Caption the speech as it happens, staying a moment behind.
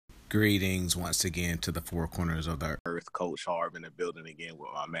Greetings once again to the four corners of the earth. Coach Harv in the building again with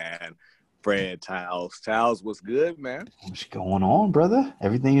my man, Fred Towles. Towles, what's good, man? What's going on, brother?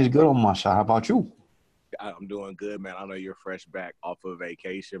 Everything is good on my side. How about you? I'm doing good, man. I know you're fresh back off of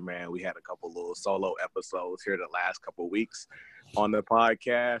vacation, man. We had a couple little solo episodes here the last couple of weeks on the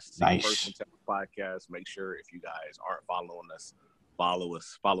podcast. Nice. First and Second podcast. Make sure if you guys aren't following us, follow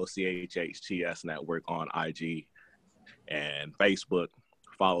us. Follow CHHTS Network on IG and Facebook.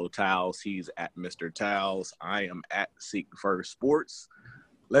 Follow Towles. He's at Mr. Towles. I am at Seek First Sports.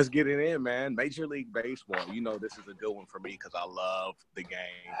 Let's get it in, man. Major League Baseball. You know this is a good one for me because I love the game.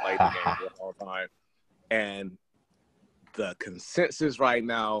 Play the game all the time. And the consensus right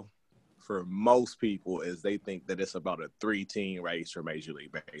now for most people is they think that it's about a three-team race for Major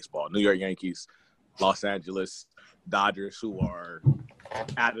League Baseball. New York Yankees, Los Angeles Dodgers, who are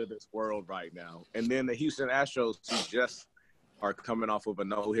out of this world right now. And then the Houston Astros, who just are coming off of a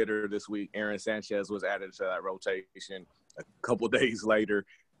no-hitter this week. Aaron Sanchez was added to that rotation. A couple days later,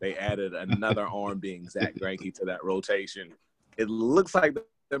 they added another arm being Zach Greinke to that rotation. It looks like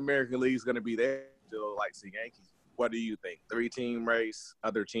the American League is going to be there, still like the Yankees. What do you think? Three-team race,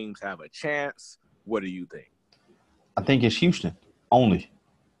 other teams have a chance. What do you think? I think it's Houston only.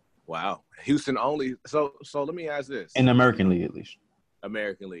 Wow. Houston only. So let me ask this. In the American League, at least.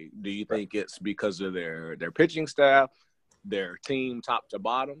 American League. Do you think it's because of their pitching staff, their team top to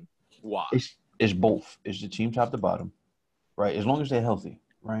bottom? Why? It's both. It's the team top to bottom, right? As long as they're healthy,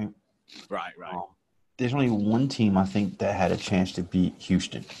 right? Right. There's only one team I think that had a chance to beat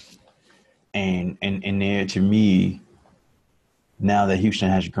Houston. And there, to me, now that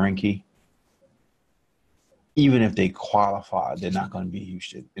Houston has Greinke, even if they qualify, they're not going to be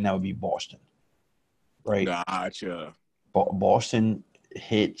Houston, and that would be Boston, right? Gotcha. Boston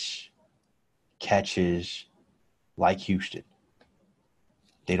hits, catches like Houston.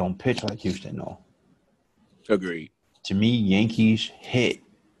 They don't pitch like Houston, no. Agreed. To me, Yankees hit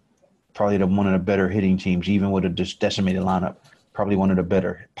probably one of the better hitting teams, even with a decimated lineup. Probably one of the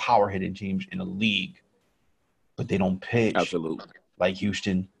better power hitting teams in the league. But they don't pitch Absolutely like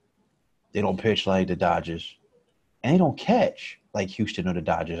Houston. They don't pitch like the Dodgers. And they don't catch like Houston or the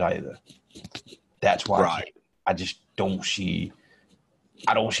Dodgers either. That's why I just don't see –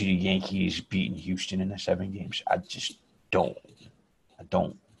 I don't see the Yankees beating Houston in the 7 games. I just don't. I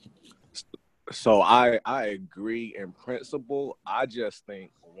don't. So I agree in principle. I just think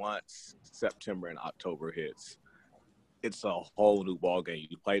once September and October hits, it's a whole new ballgame.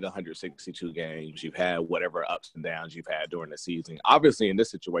 You played 162 games. You've had whatever ups and downs you've had during the season. Obviously, in this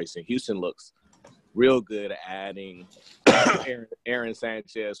situation, Houston looks real good at adding Aaron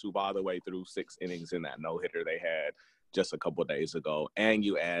Sanchez, who, by the way, threw 6 innings in that no-hitter they had just a couple of days ago. And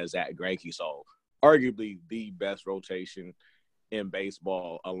you add Zach Greinke. So arguably the best rotation in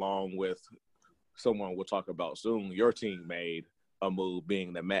baseball, along with someone we'll talk about soon. Your team made a move,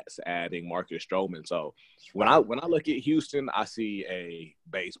 being the Mets adding Marcus Stroman. So when I look at Houston, I see a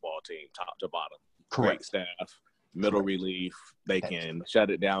baseball team top to bottom. Correct. Great staff, middle relief. They can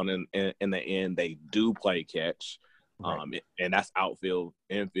shut it down in the end. They do play catch. Right. And that's outfield,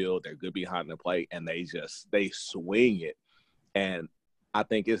 infield. They're good behind the plate, and they swing it. And I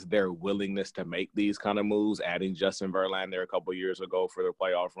think it's their willingness to make these kind of moves, adding Justin Verlander a couple years ago for the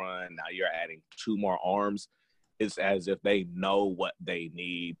playoff run. Now you're adding 2 more arms. It's as if they know what they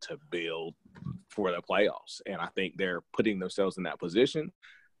need to build for the playoffs. And I think they're putting themselves in that position.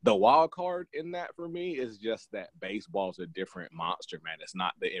 The wild card in that for me is just that baseball's a different monster, man. It's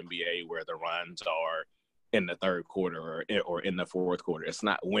not the NBA where the runs are in the third quarter or in the fourth quarter. It's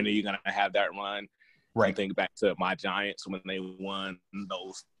not when are you going to have that run. Right. You think back to my Giants when they won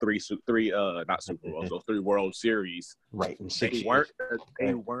those three not Super Bowls, those 3 World Series. Right.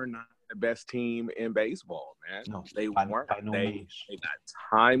 They were not the best team in baseball, man. No, they weren't. By no They means. got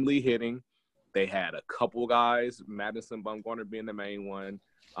timely hitting. They had a couple guys, Madison Bumgarner being the main one,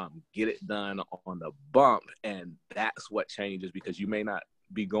 get it done on the bump, and that's what changes because you may not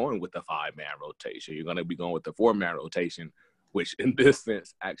be going with the 5-man rotation. You're going to be going with the 4-man rotation, which in this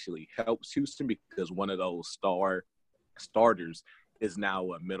sense actually helps Houston because one of those starters is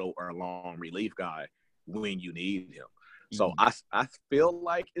now a middle or long relief guy when you need him. So I feel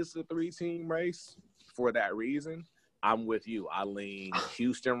like it's a 3-team race for that reason. I'm with you. I lean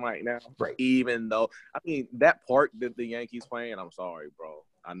Houston right now. Right. Even though, I mean, that park that the Yankees playing, I'm sorry, bro.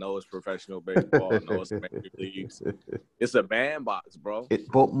 I know it's professional baseball. I know it's major leagues. It's a bandbox, bro.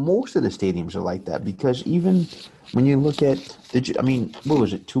 But most of the stadiums are like that because even when you look at what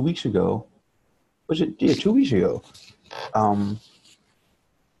was it, 2 weeks ago? 2 weeks ago.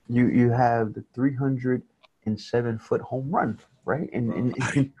 You have the 307-foot home run, right? In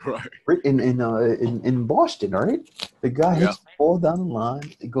right. in Boston, right? The guy Yeah. hits the ball down the line.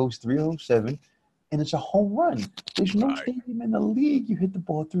 It goes 307, and it's a home run. There's no Right. stadium in the league you hit the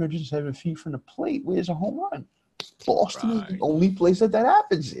ball 307 feet from the plate where it's a home run. Boston is the only place that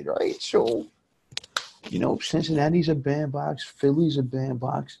happens in, right? So, Cincinnati's a bandbox. Philly's a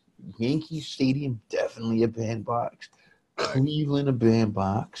bandbox. Yankee Stadium definitely a bandbox. Cleveland a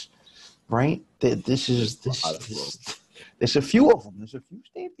bandbox, right? There's a few of them. There's a few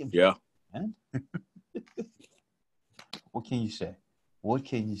stadiums. Yeah. Man. What can you say? What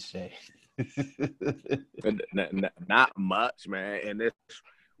can you say? Not much, man. And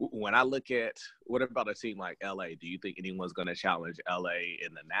when I look at what about a team like LA, do you think anyone's going to challenge LA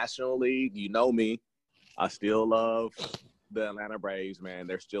in the National League? You know me. I still love the Atlanta Braves, man.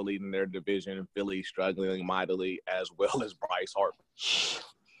 They're still leading their division. Philly struggling mightily, as well as Bryce Harper.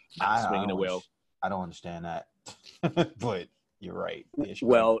 I don't understand that. But you're right.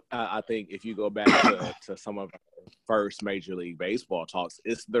 Well, I think if you go back to some of our first Major League Baseball talks,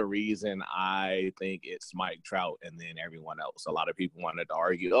 it's the reason I think it's Mike Trout and then everyone else. A lot of people wanted to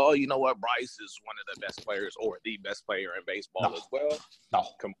argue, oh, you know what, Bryce is one of the best players or the best player in baseball as well. No.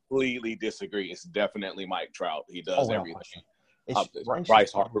 Completely disagree. It's definitely Mike Trout. He does everything.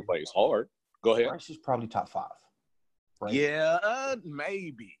 Bryce Harper plays hard. Go ahead. Bryce is probably top 5. Right? Yeah,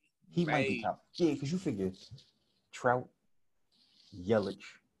 maybe. He might be top. Yeah, because you figure Trout, Yelich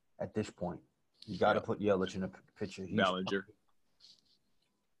at this point. You got to put Yelich in the picture. Bellinger.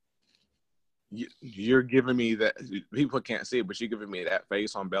 You're giving me that. People can't see it, but you're giving me that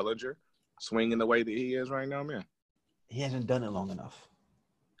face on Bellinger, swinging the way that he is right now, man. He hasn't done it long enough.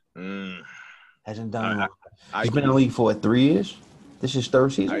 Hasn't done it long enough. He's been in the league for 3 years? This is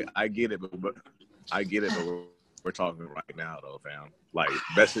 3rd season? I get it, but we're talking right now, though, fam. Like,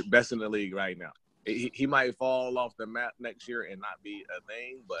 best in the league right now. He might fall off the map next year and not be a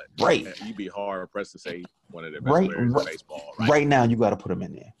thing, but you'd be hard pressed to say one of the best players in baseball. Right now, you got to put him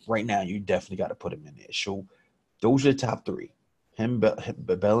in there. Right now, you definitely got to put him in there. So those are the top 3: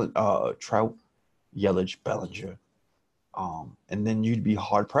 Trout, Yelich, Bellinger, and then you'd be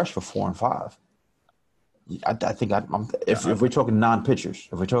hard pressed for 4 and 5. I think if we're talking non-pitchers,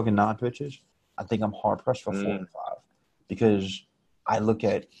 I think I'm hard pressed for 4 and 5 because I look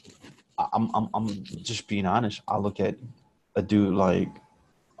at. I'm just being honest. I look at a dude like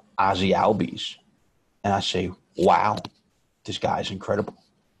Ozzie Albies, and I say, "Wow, this guy's incredible."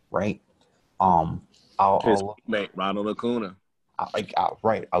 Right? His teammate Ronald Acuna. I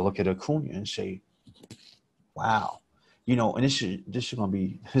look at Acuna and say, "Wow," and this is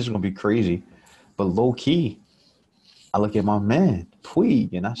gonna be crazy, but low key, I look at my man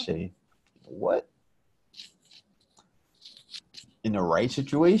Puig and I say, "What?" In the right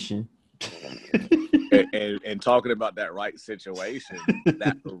situation. and talking about that right situation would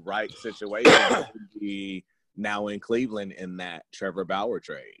be now in Cleveland in that Trevor Bauer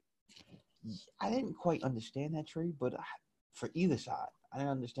trade. I didn't quite understand that trade, but for either side, I didn't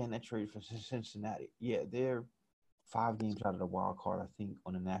understand that trade for Cincinnati. Yeah, they're 5 games out of the wild card, I think,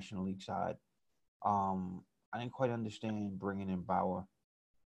 on the National League side. I didn't quite understand bringing in Bauer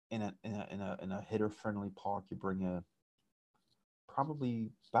in a hitter-friendly park. You bring probably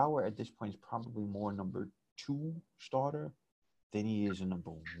Bauer at this point is probably more number 2 starter than he is a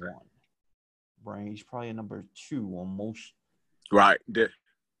number 1. Right? He's probably a number 2 on most. Right.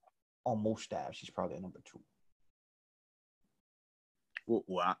 On most staffs, he's probably a number 2.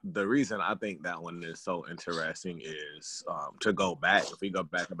 Well, the reason I think that one is so interesting is to go back. If we go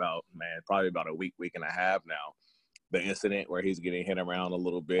back probably about a week and a half now, the incident where he's getting hit around a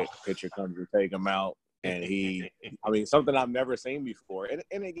little bit, pitcher comes to take him out. And something I've never seen before.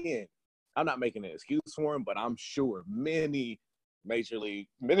 And again, I'm not making an excuse for him, but I'm sure many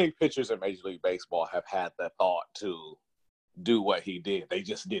pitchers in Major League Baseball have had the thought to do what he did. They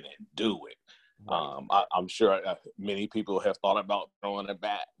just didn't do it. Right. I'm sure many people have thought about throwing a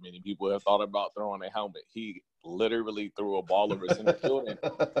bat. Many people have thought about throwing a helmet. He literally threw a ball over center field.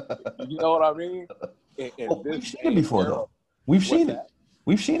 You know what I mean? We've seen it before, though. We've seen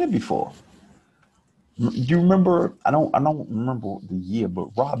it before. Do you remember? I don't remember the year,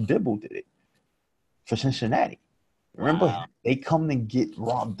 but Rob Dibble did it for Cincinnati. Remember, they come to get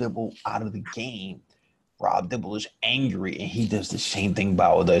Rob Dibble out of the game. Rob Dibble is angry, and he does the same thing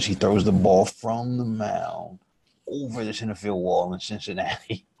Bauer does. He throws the ball from the mound over the center field wall in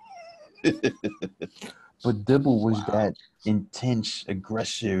Cincinnati. But Dibble was that intense,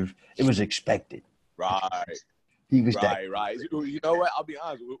 aggressive. It was expected. Right. He was right, that. Right. You know what? I'll be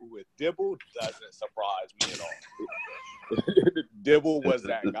honest with Dibble. Doesn't surprise me at all. Dibble was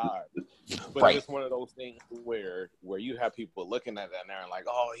that guy, but right. It's one of those things where you have people looking at that now and like,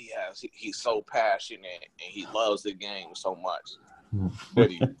 oh, he's so passionate and he loves the game so much, but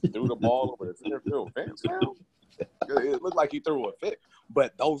he threw the ball over the center field fence. It looked like he threw a fit.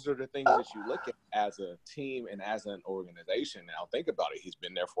 But those are the things that you look at as a team and as an organization. Now, think about it. He's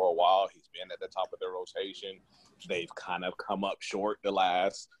been there for a while. He's been at the top of the rotation. They've kind of come up short the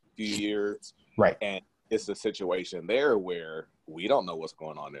last few years. Right. And it's a situation there where we don't know what's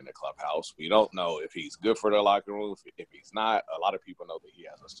going on in the clubhouse. We don't know if he's good for the locker room, if he's not. A lot of people know that he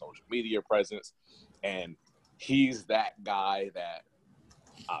has a social media presence. And he's that guy that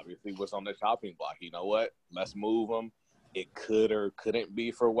obviously was on the chopping block. You know what? Let's move him. It could or couldn't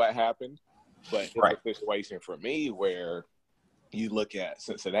be for what happened, but it's right. A situation for me where you look at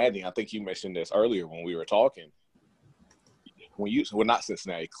Cincinnati. I think you mentioned this earlier when we were talking. Well, not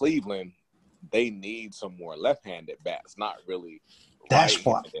Cincinnati, Cleveland. They need some more left-handed bats, not really. That's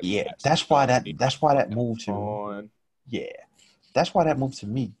why. Yeah, bats. That's why that move to. Yeah, that's why that move to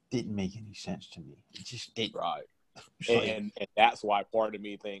me didn't make any sense to me. It just didn't. Right. And that's why part of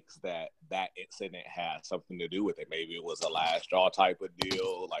me thinks that incident has something to do with it. Maybe it was a last straw type of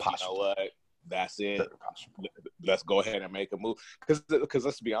deal. Like, possible. You know what? That's it. Let's go ahead and make a move. Because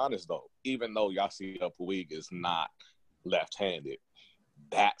let's be honest, though, even though Yasiel Puig is not left-handed,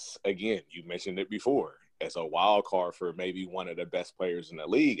 that's, again, you mentioned it before, as a wild card for maybe one of the best players in the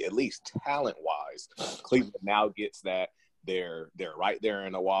league, at least talent-wise. Cleveland now gets that. They're right there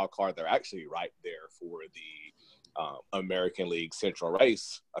in the wild card. They're actually right there for the American League Central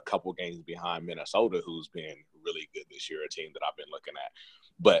race, a couple games behind Minnesota, who's been really good this year, a team that I've been looking at.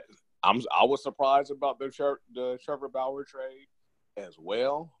 But I was surprised about the Trevor Bauer trade as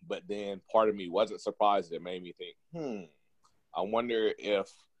well. But then part of me wasn't surprised. It made me think, I wonder if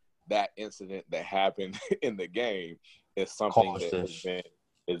that incident that happened in the game is something that has been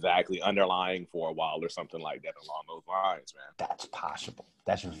exactly underlying for a while or something like that along those lines, man. That's possible.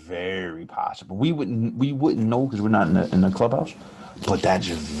 That's very possible. We wouldn't know because we're not in the clubhouse, but that's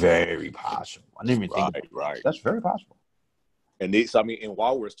very possible. I didn't even think about that. Right. That's very possible. And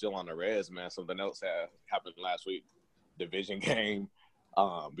while we're still on the Reds, man, something else happened last week. Division game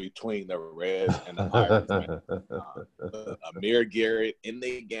between the Reds and the Pirates. Amir Garrett in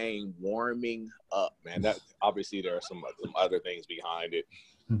the game warming up, man. That obviously there are some other things behind it,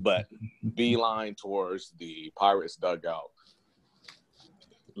 but beeline towards the Pirates dugout.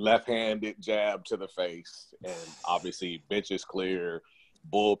 Left-handed jab to the face, and obviously benches clear,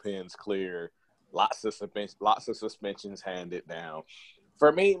 bullpens clear, lots of suspensions handed down.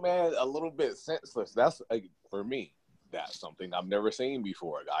 For me, man, a little bit senseless. For me. That's something I've never seen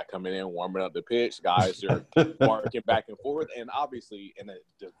before. A guy coming in, warming up the pitch, guys are barking back and forth. And obviously, in a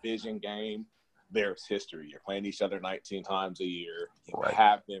division game, there's history. You're playing each other 19 times a year. You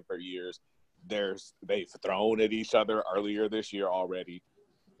have been for years. They've thrown at each other earlier this year already.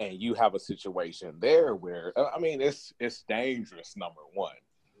 And you have a situation there where, it's dangerous, number one.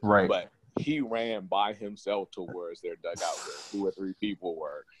 Right. But he ran by himself towards their dugout where 2 or 3 people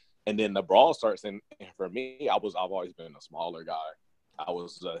were. And then the brawl starts, and for me, I've always been a smaller guy. I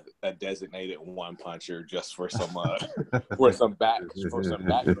was a designated one puncher just for some back. Right? So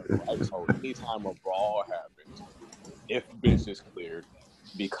anytime a brawl happens, if bench is cleared,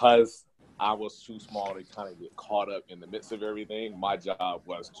 because I was too small to kind of get caught up in the midst of everything, my job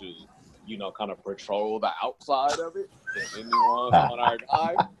was to, kind of patrol the outside of it. If anyone's on our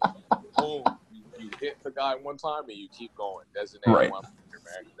guy, boom, you hit the guy one time and you keep going. Designated one puncher.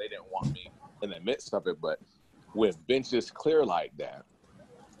 They didn't want me in the midst of it, but with benches clear like that,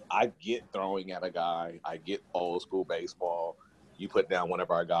 I get throwing at a guy. I get old school baseball. You put down one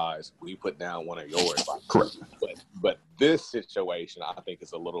of our guys, we put down one of yours. Correct. But this situation, I think,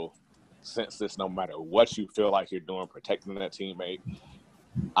 is a little senseless. No matter what you feel like you're doing, protecting that teammate,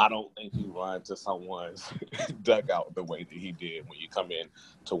 I don't think you run to someone's dugout the way that he did when you come in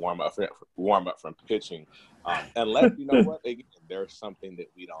to warm up from pitching. Unless, you know what, again, there's something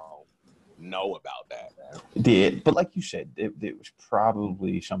that we don't know about that. It did, but like you said, it was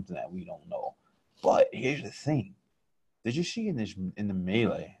probably something that we don't know. But here's the thing. Did you see in the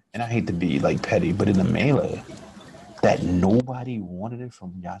melee, and I hate to be like petty, but in the melee, that nobody wanted it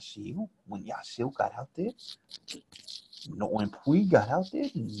from Yasiel when Yasiel got out there? When Puig got out there,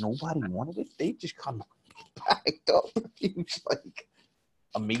 nobody wanted it. They just kind of backed up. It was like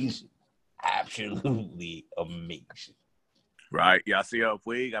amazing. Absolutely amazing. Right. Yasiel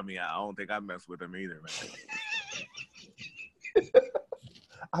Puig, I don't think I mess with him either,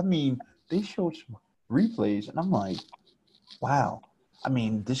 man. They showed some replays, and I'm like, wow. I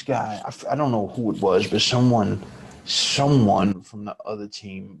mean, this guy, I don't know who it was, but someone from the other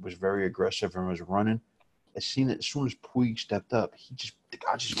team was very aggressive and was running. As soon as Puig stepped up, the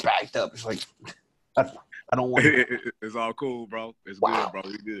guy just backed up. It's like, I don't want to. It's all cool, bro. It's wow. good,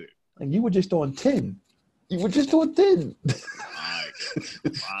 bro. We good. And you were just on 10. You were just on 10.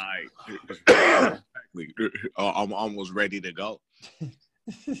 Right. Exactly. I'm almost ready to go.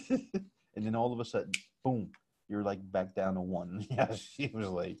 And then all of a sudden, boom, you're like back down to 1. Yeah, she was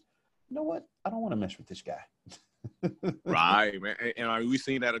like, you know what? I don't want to mess with this guy. Right, man. And we've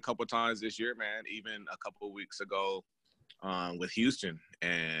seen that a couple of times this year, man. Even a couple of weeks ago with Houston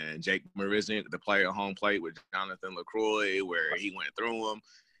and Jake Marisnick, the play at home plate with Jonathan LaCroix, where he went through him.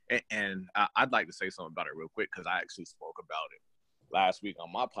 And I'd like to say something about it real quick because I actually spoke about it last week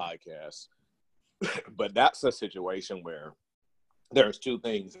on my podcast. But that's a situation where there's two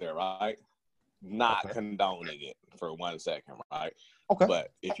things there, right? Not condoning it for 1 second, right? Okay.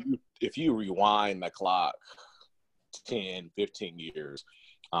 But if you rewind the clock 10, 15 years,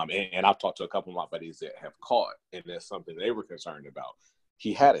 and I've talked to a couple of my buddies that have caught, and that's something they were concerned about.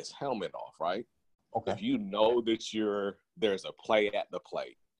 He had his helmet off, right? Okay. If you know that there's a play at the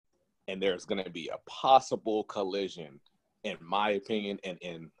plate, and there's going to be a possible collision, in my opinion, and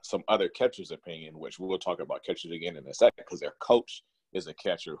in some other catchers' opinion, which we'll talk about catchers again in a second, because their coach is a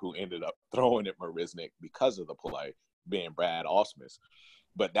catcher who ended up throwing at Marisnick because of the play, being Brad Ausmus.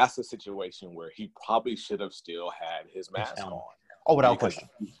 But that's a situation where he probably should have still had his mask on. Oh, without question.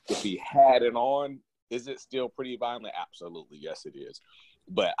 If he had it on, is it still pretty violent? Absolutely, yes, it is.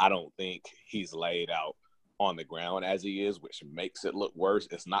 But I don't think he's laid out on the ground as he is, which makes it look worse.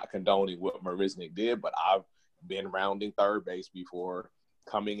 It's not condoning what Marisnick did, but I've been rounding third base before,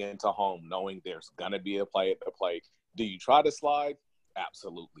 coming into home, knowing there's going to be a play at the plate. Do you try to slide?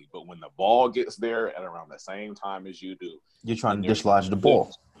 Absolutely. But when the ball gets there at around the same time as you do, you're trying to dislodge the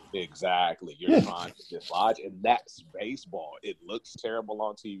ball. Exactly. You're trying to dislodge, and that's baseball. It looks terrible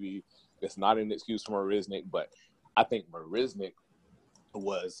on TV. It's not an excuse for Marisnick, but I think Marisnick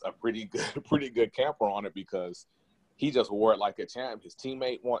was a pretty good camper on it because he just wore it like a champ. His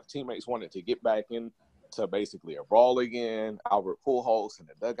teammates wanted to get back in to basically a brawl again. Albert Pujols in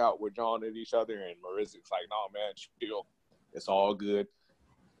the dugout were jawing at each other, and Marisnick's like, "No, man, chill. It's all good."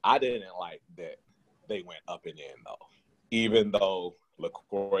 I didn't like that they went up and in, though. Even though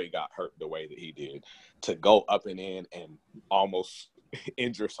LaCroix got hurt the way that he did, to go up and in and almost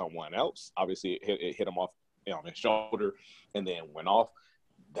injure someone else. Obviously, it hit him off his shoulder and then went off.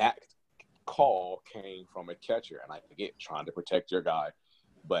 That call came from a catcher, and I get trying to protect your guy.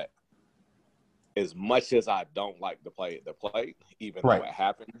 But as much as I don't like the play at the plate, even though it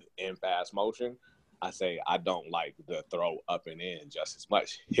happened in fast motion, I say I don't like the throw up and in just as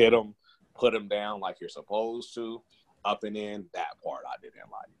much. Hit him, put him down like you're supposed to, up and in. That part I didn't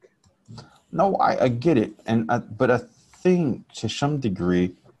like. No, I get it, but I think to some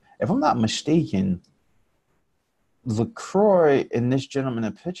degree, if I'm not mistaken, LaCroix and this gentleman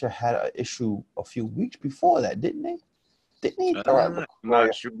in the pitcher had an issue a few weeks before that, didn't they? Didn't he? I'm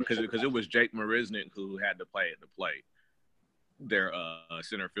not sure because it was Jake Marisnick who had to play at the plate, their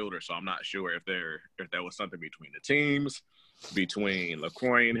center fielder. So I'm not sure if there was something between the teams, between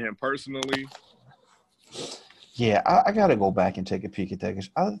LaCroix and him personally. Yeah, I got to go back and take a peek at that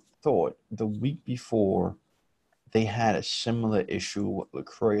because I thought the week before they had a similar issue with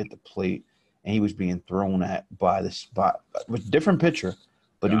LaCroix at the plate, and he was being thrown at by with a different pitcher,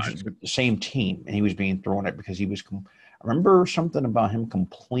 but it was the same team, and he was being thrown at because he was I remember something about him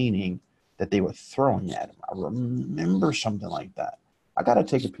complaining that they were throwing at him. I remember something like that. I got to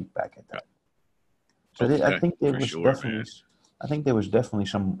take a peek back at that. So I think there was definitely, man. I think there was definitely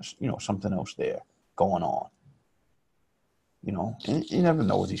something else there going on. And you never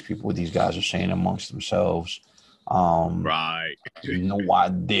know what these guys are saying amongst themselves. Right. No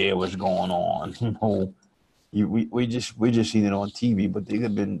idea what's going on. We just seen it on TV, but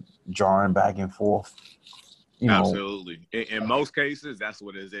they've been jarring back and forth. Absolutely. In most cases, that's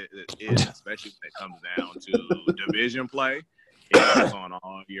what it is, especially when it comes down to division play. It goes on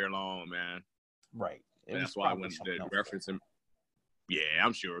all year long, man. Right. That's why when the referencing,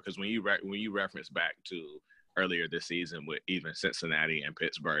 I'm sure, because when you reference back to earlier this season with even Cincinnati and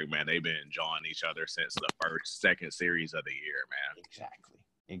Pittsburgh, man, they've been jawing each other since the second series of the year, man.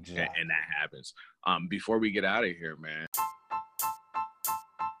 Exactly. And that happens. Before we get out of here, man.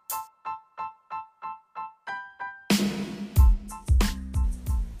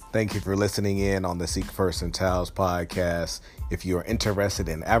 Thank you for listening in on the Seek First and Towels podcast. If you are interested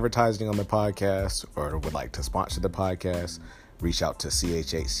in advertising on the podcast or would like to sponsor the podcast, reach out to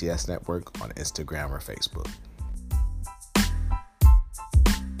CHHCS Network on Instagram or Facebook.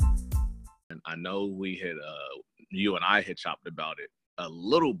 And I know we had, you and I had chopped about it a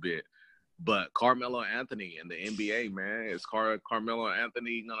little bit, but Carmelo Anthony in the NBA, man, is Carmelo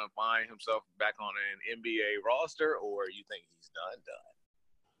Anthony going to find himself back on an NBA roster, or you think he's done?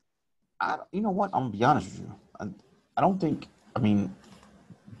 You know what? I'm going to be honest with you. I don't think,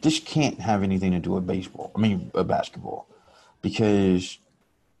 this can't have anything to do with basketball. Because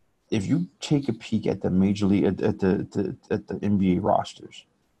if you take a peek at the major league, at the NBA rosters,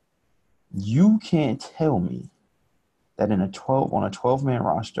 you can't tell me that on a 12-man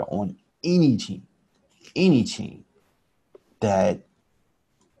roster on any team, that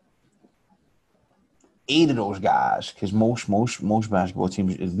 8 of those guys, because most basketball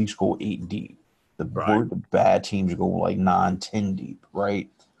teams at least go 8 deep. The bad teams go like 9, 10 deep, right?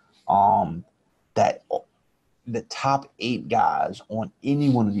 That the top 8 guys on any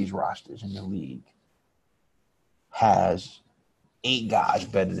one of these rosters in the league has 8 guys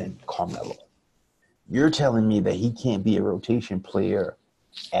better than Carmelo. You're telling me that he can't be a rotation player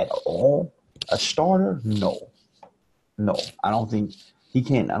at all? A starter? No. I don't think he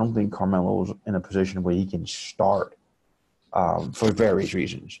can. I don't think Carmelo's in a position where he can start for various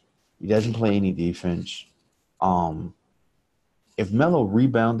reasons. He doesn't play any defense. If Melo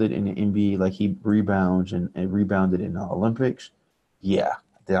rebounded in the NBA like he rebounds and rebounded in the Olympics, yeah,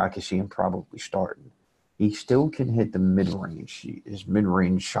 then I could see him probably starting. He still can hit the mid-range. His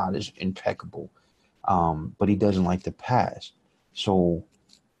mid-range shot is impeccable, but he doesn't like to pass. So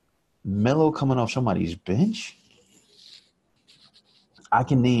Melo coming off somebody's bench, I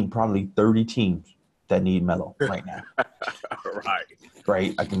can name probably 30 teams that need Melo right now.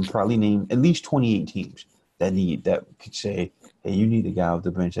 Right. I can probably name at least 28 teams that could say, hey, you need a guy off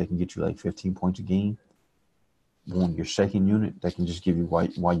the bench that can get you like 15 points a game on your second unit that can just give you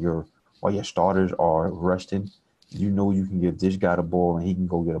while your starters are resting. You know you can give this guy the ball and he can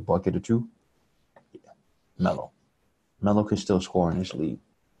go get a bucket or two. Yeah. Melo can still score in this league.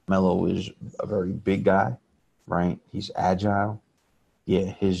 Melo is a very big guy, right? He's agile. Yeah,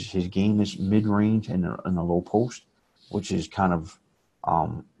 his game is mid-range and in a low post, which is kind of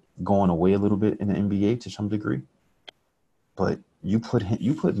going away a little bit in the NBA to some degree. But you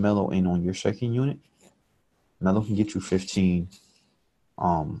put Melo in on your second unit, Melo can get you 15.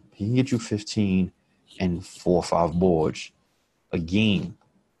 He can get you 15 and 4 or 5 boards a game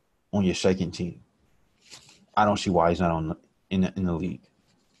on your second team. I don't see why he's not in the league.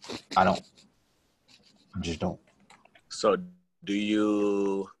 I just don't. So do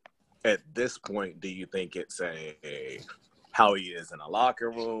you, at this point, do you think it's how he is in a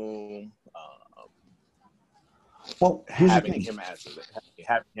locker room? Well, here's having the thing.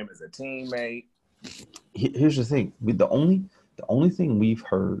 Having him as a teammate. Here's the thing. The only thing we've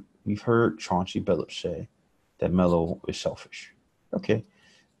heard Chauncey Billups say that Melo is selfish. Okay,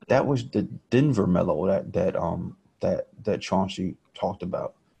 that was the Denver Melo that Chauncey talked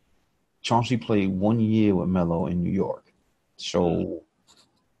about. Chauncey played 1 year with Melo in New York, so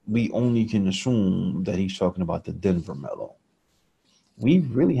we only can assume that he's talking about the Denver Melo. We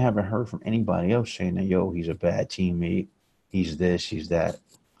really haven't heard from anybody else saying that, yo, he's a bad teammate. He's this, he's that.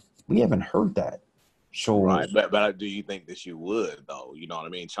 We haven't heard that. So right, but do you think that you would though? You know what I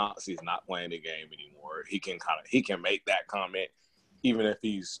mean? Chauncey's not playing the game anymore. He can make that comment even if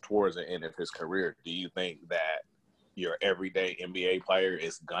he's towards the end of his career. Do you think that your everyday NBA player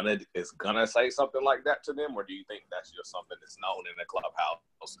is gonna say something like that to them, or do you think that's just something that's known in the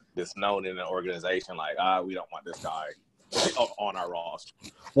clubhouse, that's known in an organization like, we don't want this guy on our roster?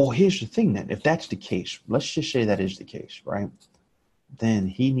 Well, here's the thing then. If that's the case, let's just say that is the case, right?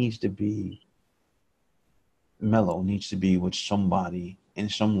 Then Melo needs to be with somebody in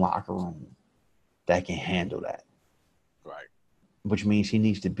some locker room that can handle that. Right. Which means he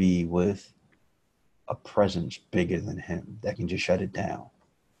needs to be with a presence bigger than him that can just shut it down.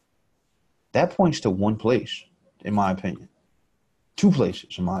 That points to one place, in my opinion. 2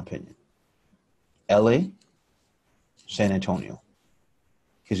 places, in my opinion. LA, San Antonio.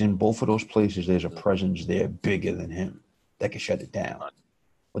 Because in both of those places, there's a presence there bigger than him that can shut it down.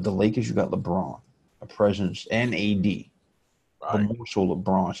 With the Lakers, you got LeBron, a presence, and AD. Right. But more so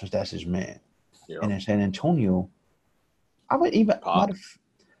LeBron, since that's his man. Yep. And in San Antonio, I would even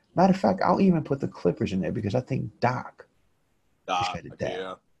matter of fact, I'll even put the Clippers in there because I think Doc can shut it down.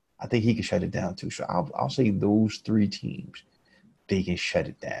 Yeah. I think he can shut it down too. So I'll say those 3 teams, they can shut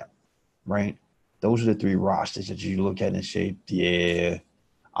it down, right? Those are the 3 rosters that you look at and say, yeah.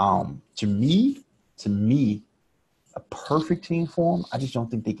 To me, a perfect team for them, I just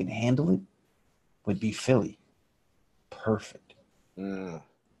don't think they can handle it, would be Philly. Perfect.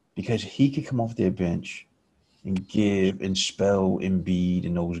 Because he could come off their bench and give and spell Embiid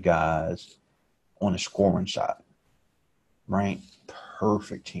and those guys on the scoring side, right?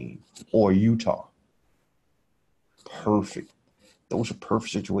 Perfect team. Or Utah. Perfect. Those are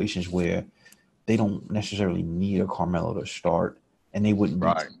perfect situations where they don't necessarily need a Carmelo to start, and they wouldn't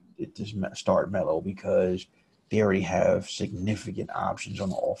be to start Melo because they already have significant options on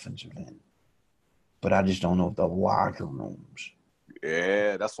the offensive end. But I just don't know if the locker rooms.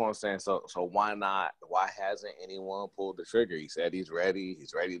 Yeah, that's what I'm saying. So why not? Why hasn't anyone pulled the trigger? He said he's ready.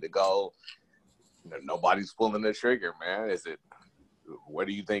 He's ready to go. Nobody's pulling the trigger, man. Is it? What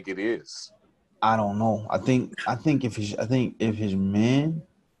do you think it is? I don't know. I think if his man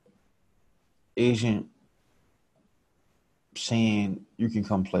isn't saying you can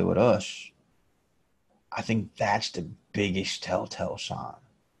come play with us, I think that's the biggest telltale sign.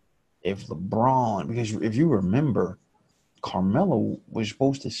 If LeBron, because if you remember, Carmelo was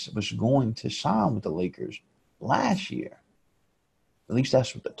going to sign with the Lakers last year. At least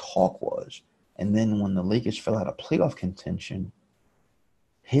that's what the talk was. And then when the Lakers fell out of playoff contention,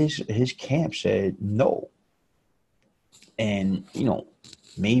 his camp said no. And,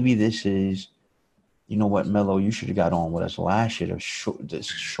 maybe this is, you know what, Melo, you should have got on with us last year to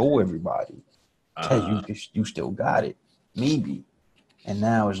show everybody. Tell you still got it. Maybe. And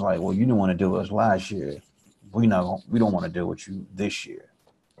now it's like, well, you didn't want to deal with us last year. We don't want to deal with you this year.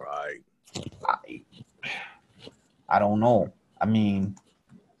 Right. I don't know. I mean,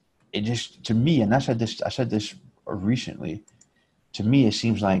 it just, to me, and I said this recently, to me it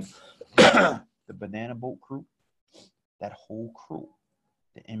seems like the Banana Boat crew, that whole crew,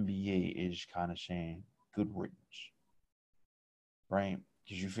 the NBA is kind of saying good riddance. Right?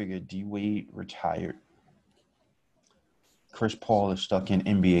 Because you figure D-Wade retired. Chris Paul is stuck in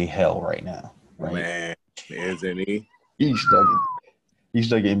NBA hell right now. Right? Man, isn't he? He's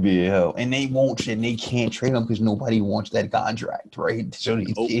stuck in NBA hell. And they can't trade him because nobody wants that contract, right? So they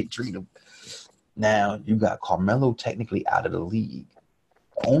can't trade him. Now, you got Carmelo technically out of the league.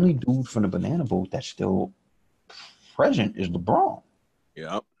 The only dude from the Banana Boat that's still present is LeBron.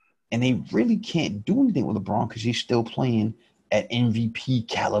 Yep. And they really can't do anything with LeBron because he's still playing at MVP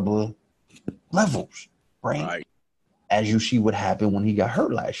caliber levels, right? As you see what happened when he got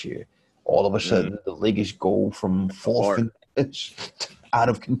hurt last year. All of a sudden, the Lakers go from fourth out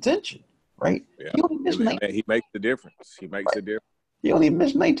of contention, right? Yeah. He makes the difference. He only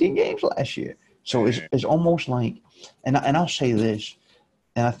missed 19 games last year. So it's almost like, and I'll say this,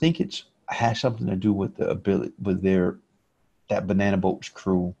 and I think it has something to do with the ability, with that Banana Boats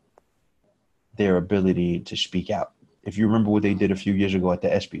crew, their ability to speak out. If you remember what they did a few years ago at the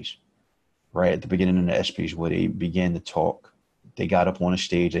ESPYs, right at the beginning of the ESPYs, where they began to talk, they got up on a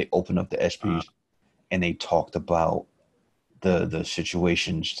stage, they opened up the ESPYs, and they talked about the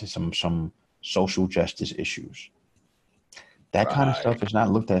situations to some social justice issues. That kind of stuff is not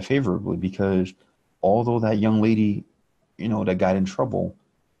looked at favorably because although that young lady, that got in trouble,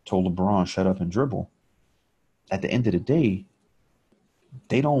 told LeBron, shut up and dribble, at the end of the day,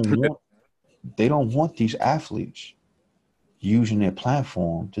 they don't want these athletes using their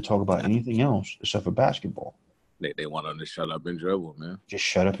platform to talk about anything else except for basketball. They want them to shut up and dribble, man. Just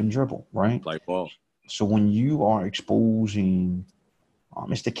shut up and dribble, right? Play ball. So when you are exposing,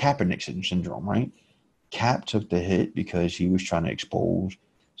 it's the Kaepernick syndrome, right? Cap took the hit because he was trying to expose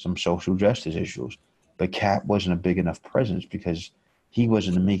some social justice issues. But Cap wasn't a big enough presence because he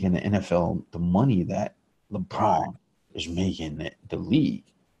wasn't making the NFL the money that LeBron is making the league.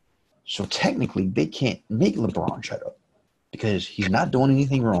 So technically, they can't make LeBron shut up because he's not doing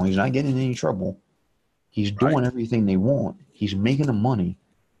anything wrong. He's not getting in any trouble. He's doing everything they want. He's making the money,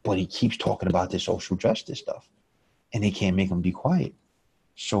 but he keeps talking about this social justice stuff, and they can't make him be quiet.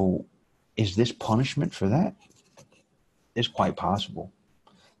 So is this punishment for that? It's quite possible.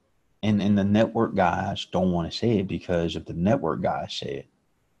 And the network guys don't want to say it because if the network guys say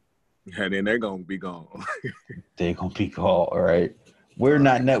it, then they're going to be gone. They're going to be called, all right? We're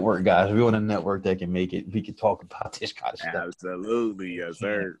not network guys. We're on a network that can make it. We can talk about this kind of stuff. Absolutely, yes,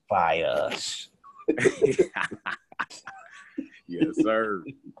 sir. By us. Yes, sir.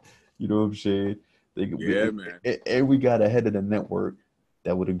 You know what I'm saying? Man. And we got ahead of the network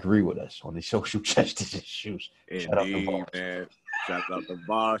that would agree with us on the social justice issues. Indeed, man. Shout out to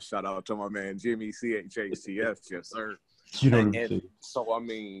Boss. Shout out to my man Jimmy, CHHTS. Yes, sir. You know what I'm saying? So, I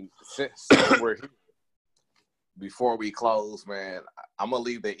mean, since we're here, before we close, man, I'm going to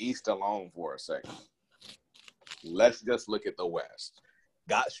leave the East alone for a second. Let's just look at the West.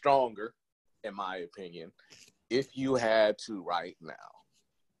 Got stronger, in my opinion. If you had to right now,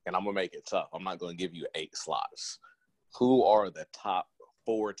 and I'm going to make it tough, I'm not going to give you 8 slots. who are the top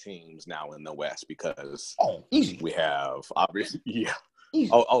 4 teams now in the West? Because easy. We have obviously, yeah.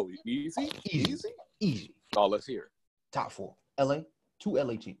 Easy. Easy. Oh, let's hear it. Top 4. LA, 2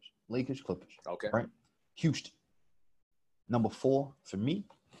 LA teams. Lakers, Clippers. Okay. Right? Houston. Number 4 for me,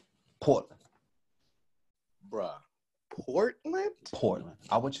 Portland. Bruh. Portland.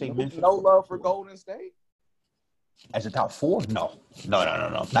 I would say Memphis. No love for Golden State? As a top 4? No.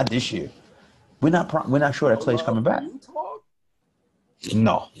 Not this year. We're not sure that Clay's coming back. Utah?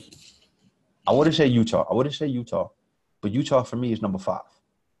 No. I would have said Utah. But Utah for me is number 5.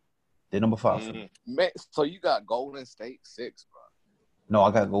 They're number 5 for me. Man, so you got Golden State 6, bro. No,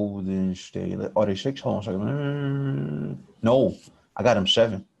 I got Golden State. Are they 6? Hold on a second. No, I got them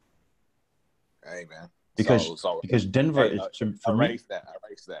 7. Hey, man. Because Denver is for me. Erase that.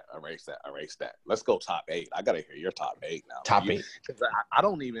 Let's go top 8. I gotta hear your top 8 now. Top 8.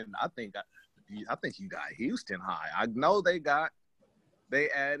 I think you got Houston high. I know they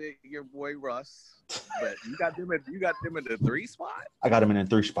added your boy Russ, but you got them in the 3 spot. I got him in the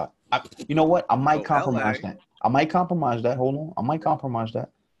 3 spot. You know what? I might compromise that. Hold on. I might compromise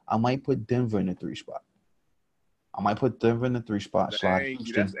that. I might put Denver in the 3 spot. That's what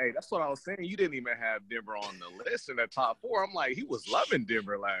I was saying. You didn't even have Denver on the list in the top 4. I'm like, he was loving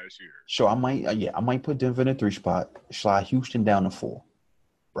Denver last year. So I might put Denver in the 3 spot. Slide Houston down to 4.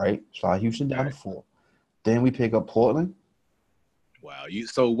 Right? Slide Houston down to 4. Then we pick up Portland. Wow.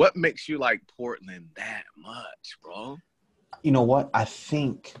 So what makes you like Portland that much, bro? You know what? I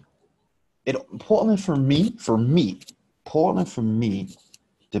think Portland for me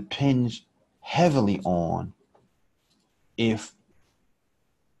depends heavily on if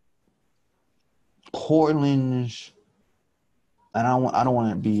Portland's, and I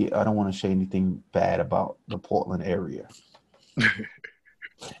don't want to say anything bad about the Portland area.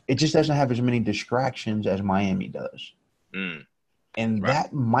 It just doesn't have as many distractions as Miami does. And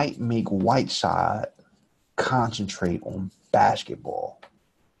that might make Whiteside concentrate on basketball.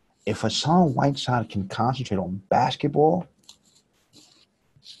 If Hassan Whiteside can concentrate on basketball,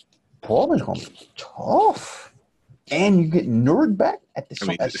 Portland's going to be tough. And you get Nerd back at the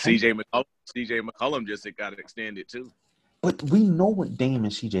same time. CJ McCollum just got extended too. But we know what Dame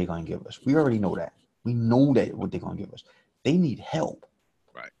and CJ going to give us. We already know that. We know that what they're going to give us. They need help.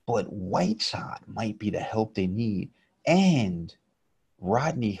 Right. But Whiteside might be the help they need. And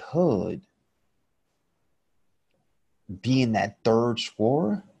Rodney Hood being that third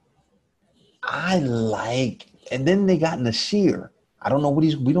scorer, I like. And then they got Nasir. We don't know what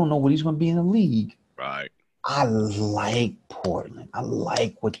he's going to be in the league. Right. I like Portland. I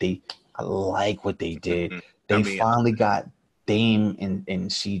like what they did. They finally got Dame and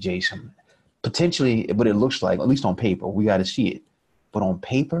CJ some potentially what it looks like, at least on paper. We got to see it. But on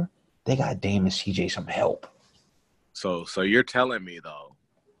paper, they got Dame and CJ some help. So you're telling me though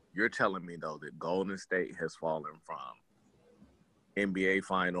that Golden State has fallen from NBA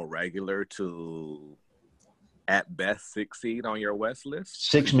final regular to at best 6 seed on your West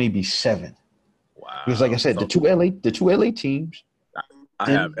list? 6, maybe 7. Wow. Because like I said, the two LA teams.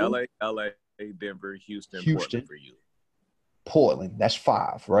 I have LA, Denver, Houston, Portland for you. Portland, that's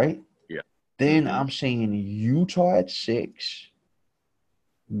 5, right? Yeah. Then I'm saying Utah at 6,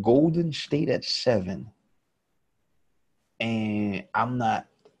 Golden State at 7, and I'm not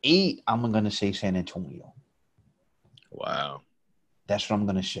 8. I'm gonna say San Antonio. Wow. That's what I'm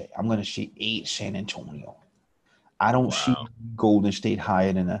gonna say. I'm gonna say 8 San Antonio. I don't see Golden State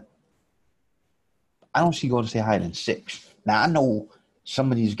higher than 6. Now I know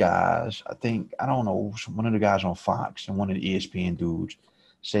some of these guys. One of the guys on Fox and one of the ESPN dudes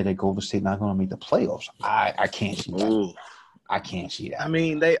say that Golden State not going to make the playoffs. I can't see that. Ooh. I can't see that. I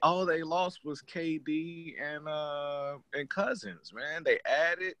mean, they lost was KD and Cousins, man. They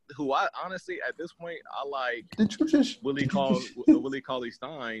added who I honestly at this point I like. Willie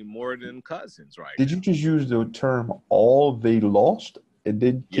Cauley-Stein more than Cousins, right? Did you just use the term "all they lost" and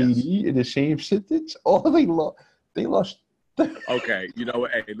then KD in the same sentence? All they lost. Okay, you know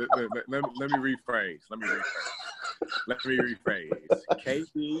what? Hey, let me rephrase.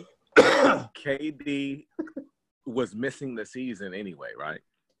 KD was missing the season anyway, right?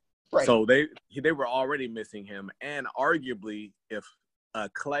 Right. So they were already missing him, and arguably, if a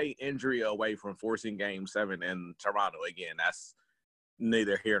Clay injury away from forcing Game 7 in Toronto again, that's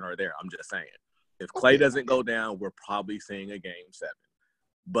neither here nor there. I'm just saying, if Clay doesn't go down, we're probably seeing a Game 7.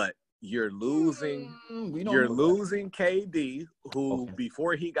 But you're losing KD, who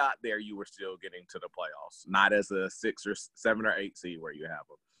before he got there, you were still getting to the playoffs, not as a 6 or 7 or 8 seed where you have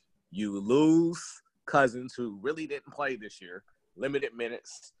him. You lose Cousins, who really didn't play this year, limited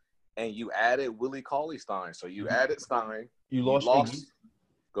minutes, and you added Willie Cauley-Stein. So you added Stein. You lost.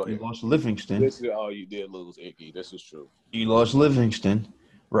 Go ahead. You lost Livingston. You did lose Iggy. This is true. You lost Livingston,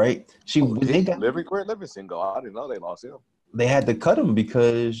 right? See, when they got where'd Livingston go? I didn't know they lost him. They had to cut him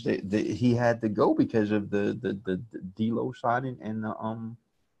because he had to go because of the D'Lo signing and the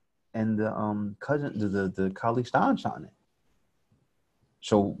cousin the Cauley-Stein signing.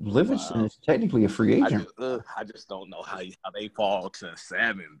 So Livingston is technically a free agent. I just don't know how they fall to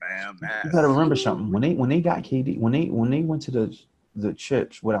 7, man. You got to remember something. When they got KD, when they went to the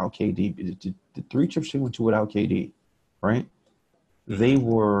chips without KD, the 3 chips they went to without KD, right? They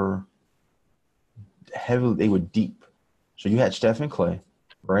were heavily. They were deep. So you had Steph and Clay,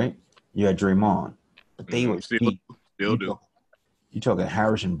 right? You had Draymond, but they were deep. Still do. You're talking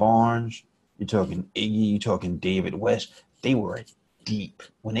Harrison Barnes. You're talking Iggy. You're talking David West. They were deep.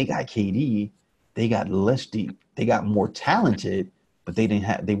 When they got KD, they got less deep. They got more talented, but they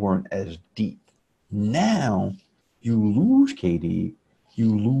weren't as deep. Now you lose KD,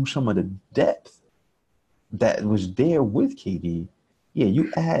 you lose some of the depth that was there with KD. Yeah,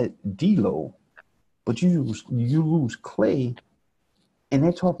 you add D'Lo, but you lose Clay, and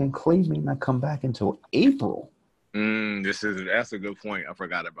they're talking Clay may not come back until April. That's a good point. I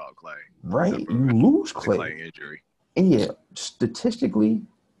forgot about Clay. Right, you lose Clay. Clay injury. And yeah, statistically,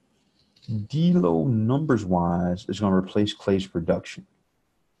 D'Lo numbers-wise is going to replace Clay's production.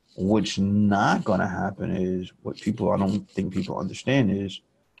 What's not going to happen is I don't think people understand is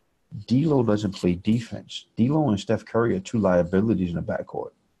D'Lo doesn't play defense. D'Lo and Steph Curry are 2 liabilities in the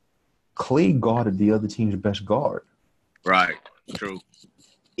backcourt. Clay guarded the other team's best guard. Right. True.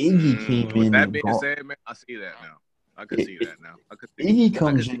 Iggy came in. With that being said, man, I see that now. I can see that now. Iggy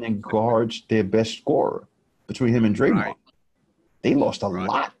comes in and guards their best scorer between him and Draymond. Right. They lost a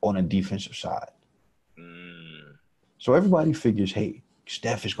lot on the defensive side. So everybody figures, hey,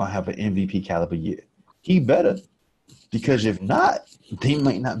 Steph is going to have an MVP caliber year. He better, because if not, they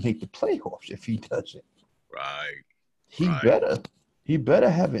might not make the playoffs if he doesn't. Right. He better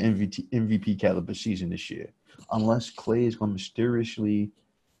have an MVP caliber season this year, unless Clay is going to mysteriously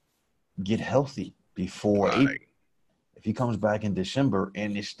get healthy before April. If he comes back in December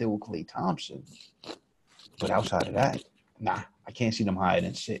and it's still Klay Thompson. But outside of that, nah, I can't see them higher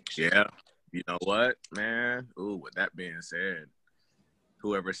than 6. Yeah. You know what, man? Ooh, with that being said,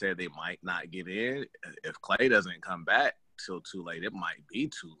 whoever said they might not get in, if Klay doesn't come back till too late, it might be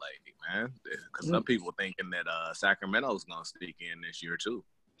too late, man. Because some people thinking that Sacramento's going to sneak in this year, too.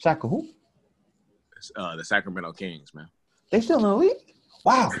 Who? The Sacramento Kings, man. They still in the league?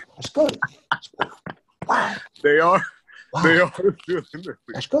 Wow, that's good. Wow. They are. Wow. They are still in the league.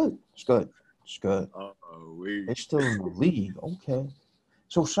 That's good. It's good. Uh-oh, they're still in the league. Okay.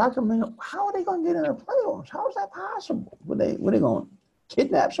 So Sacramento, how are they going to get in the playoffs? How is that possible? Were they going to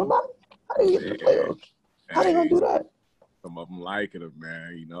kidnap somebody? How do they get in the playoffs? How are they going to do that? Some of them liking them,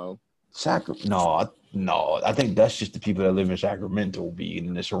 man, you know. No. I think that's just the people that live in Sacramento being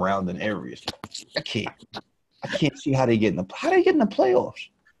in the surrounding areas. I can't see how they get in the playoffs.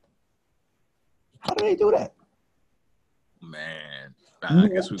 How do they do that? Man, I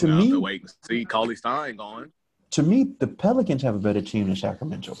guess we're going to have to wait and see. Cauley-Stein going. To me, the Pelicans have a better team than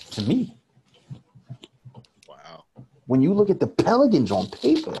Sacramento. To me. Wow. When you look at the Pelicans on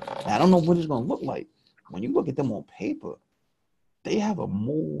paper, I don't know what it's going to look like. When you look at them on paper, they have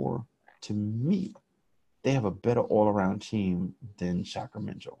to me, they have a better all-around team than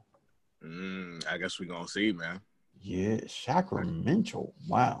Sacramento. I guess we're going to see, man. Yeah, Sacramento.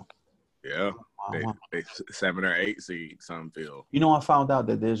 Wow. Yeah. They 7 or 8 seed, some feel. You know, I found out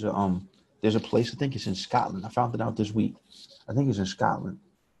that there's a place, I think it's in Scotland. I found it out this week. I think it's in Scotland.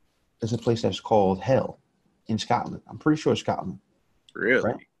 There's a place that's called Hell in Scotland. I'm pretty sure it's Scotland. Really?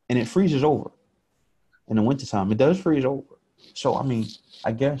 Right? And it freezes over. In the wintertime, it does freeze over. So, I mean,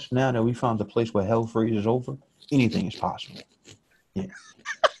 I guess now that we found a place where hell freezes over, anything is possible. Yeah.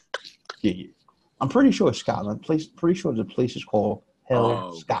 Yeah. I'm pretty sure it's Scotland. Pretty sure the place is called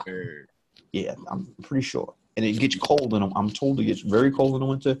Hell Scotland. Man. Yeah, I'm pretty sure. And it gets cold I'm told it gets very cold in the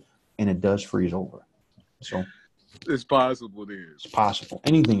winter, and it does freeze over. So it's possible. It's possible.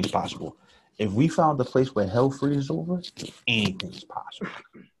 Anything is possible. If we found a place where hell freezes over, anything is possible.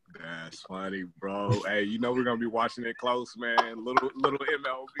 That's funny, bro. Hey, you know we're gonna be watching it close, man. Little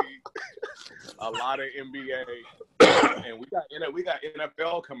MLB, a lot of NBA, and we got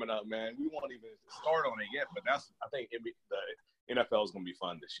NFL coming up, man. We won't even start on it yet, but I think the NFL is gonna be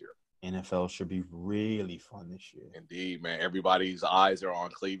fun this year. NFL should be really fun this year. Indeed, man. Everybody's eyes are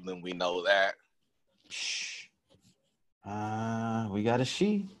on Cleveland. We know that. We gotta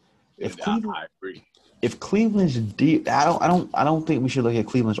see. I agree. if Cleveland's deep, I don't think we should look at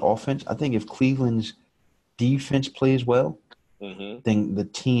Cleveland's offense. I think if Cleveland's defense plays well, then the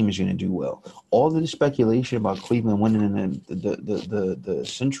team is going to do well. All of the speculation about Cleveland winning in the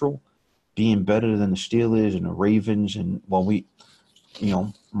Central, being better than the Steelers and the Ravens, and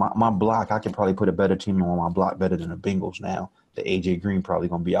my block, I can probably put a better team on my block better than the Bengals now. The AJ Green probably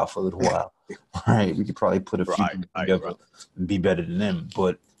going to be out for a little while, right? We could probably put a few together and be better than them,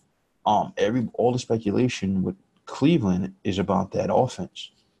 but. All the speculation with Cleveland is about that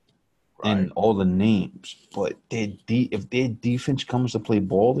offense and all the names. But if their defense comes to play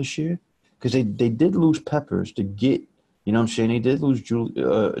ball this year, because they did lose Peppers to get, you know what I'm saying? They did lose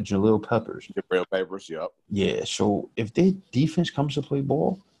Jaleel Peppers. Jaleel Peppers, yep. Yeah, so if their defense comes to play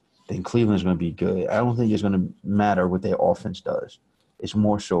ball, then Cleveland's going to be good. I don't think it's going to matter what their offense does. It's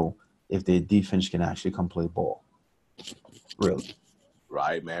more so if their defense can actually come play ball. Really.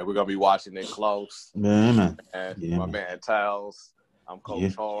 Right, man. We're going to be watching it close. Man. And my man, Towels. I'm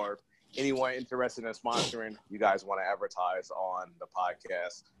Coach Harv. Anyone interested in sponsoring, you guys want to advertise on the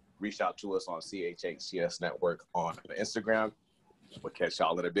podcast, reach out to us on CHHTS Network on Instagram. We'll catch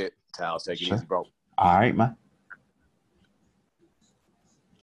y'all in a bit. Towels, take it easy, bro. All right, man.